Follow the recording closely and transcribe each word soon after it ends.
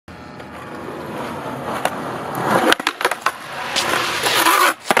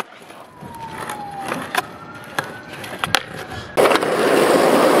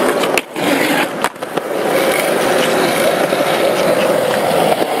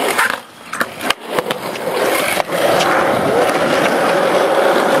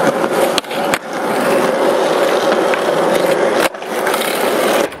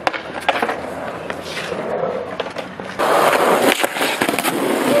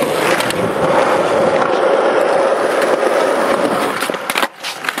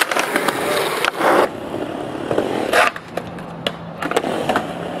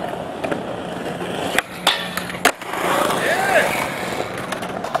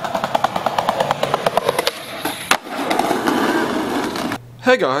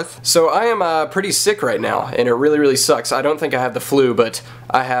Hey guys. So I am pretty sick right now, and it really sucks. I don't think I have the flu, but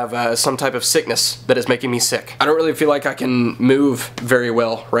I have some type of sickness that is making me sick. I don't really feel like I can move very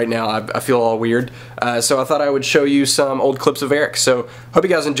well right now. I feel all weird. So I thought I would show you some old clips of Eric. So hope you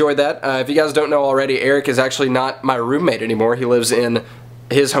guys enjoyed that. If you guys don't know already, Eric is actually not my roommate anymore. He lives in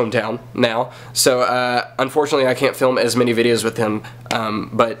his hometown now, so unfortunately I can't film as many videos with him,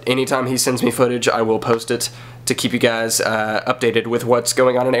 but anytime he sends me footage I will post it to keep you guys updated with what's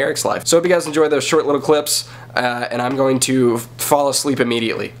going on in Eric's life. So hope you guys enjoy those short little clips, and I'm going to fall asleep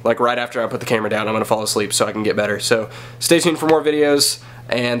immediately. Like right after I put the camera down, I'm going to fall asleep so I can get better. So stay tuned for more videos,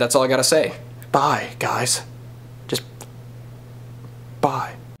 and that's all I gotta say. Bye, guys. Just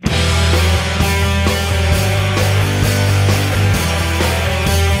bye.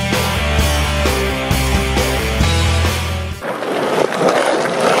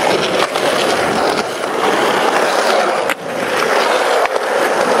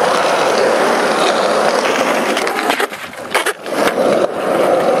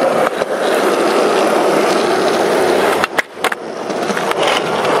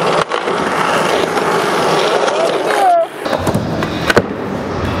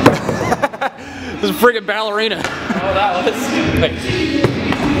 This is a friggin' ballerina. Oh, that was.